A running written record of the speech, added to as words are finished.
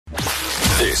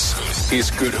This is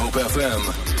Good Hope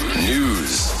FM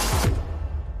News.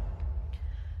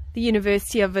 The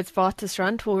University of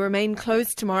Witwatersrand will remain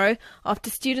closed tomorrow after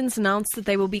students announced that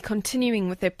they will be continuing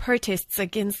with their protests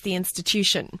against the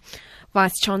institution.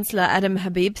 Vice-Chancellor Adam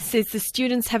Habib says the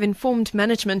students have informed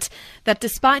management that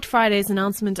despite Friday's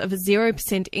announcement of a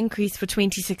 0% increase for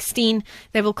 2016,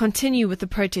 they will continue with the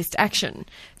protest action.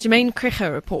 Jermaine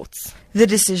Krecher reports. The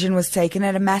decision was taken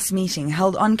at a mass meeting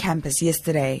held on campus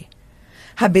yesterday.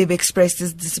 Habib expressed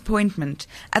his disappointment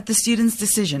at the students'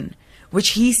 decision, which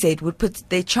he said would put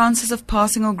their chances of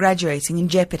passing or graduating in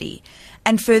jeopardy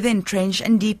and further entrench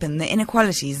and deepen the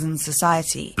inequalities in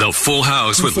society. The Full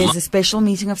House He says a special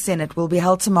meeting of Senate will be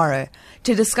held tomorrow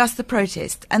to discuss the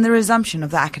protest and the resumption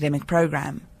of the academic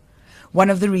program. One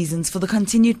of the reasons for the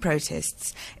continued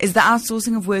protests is the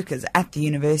outsourcing of workers at the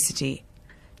university.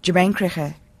 Jermaine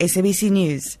Krecher, SABC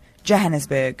News,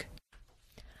 Johannesburg.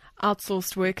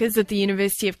 Outsourced workers at the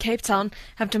University of Cape Town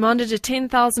have demanded a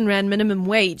 10,000 rand minimum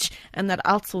wage and that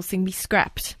outsourcing be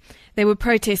scrapped. They were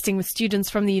protesting with students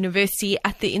from the university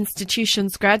at the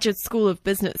institution's Graduate School of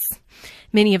Business.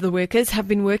 Many of the workers have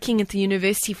been working at the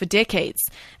university for decades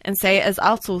and say as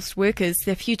outsourced workers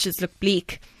their futures look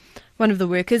bleak. One of the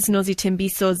workers,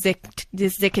 Nozitembiso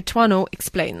Zeketwano,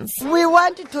 explains. We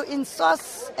want to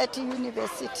insource at the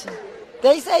university.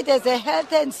 They say there's a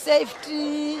health and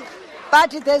safety,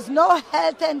 but there's no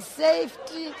health and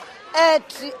safety at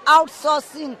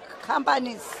outsourcing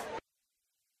companies.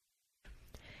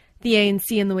 The ANC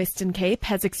in the Western Cape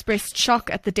has expressed shock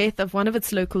at the death of one of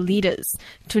its local leaders,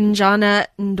 Tunjana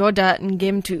Ndoda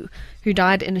Ngemtu, who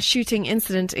died in a shooting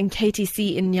incident in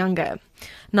KTC in Nyanga.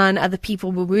 9 other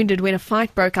people were wounded when a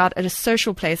fight broke out at a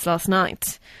social place last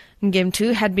night.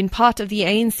 Ngemtu had been part of the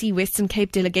ANC Western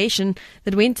Cape delegation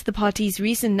that went to the party's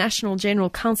recent National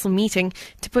General Council meeting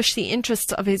to push the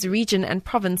interests of his region and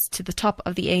province to the top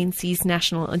of the ANC's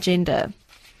national agenda.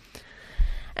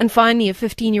 And finally, a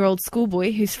 15-year-old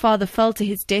schoolboy whose father fell to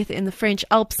his death in the French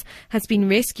Alps has been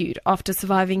rescued after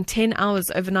surviving 10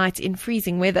 hours overnight in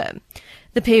freezing weather.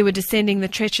 The pair were descending the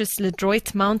treacherous Le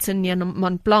Droit mountain near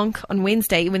Mont Blanc on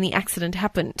Wednesday when the accident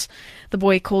happened. The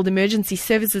boy called emergency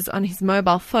services on his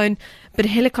mobile phone, but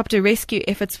helicopter rescue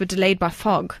efforts were delayed by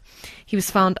fog. He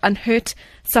was found unhurt,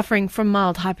 suffering from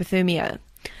mild hypothermia.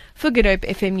 For Good Hope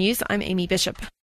FM News, I'm Amy Bishop.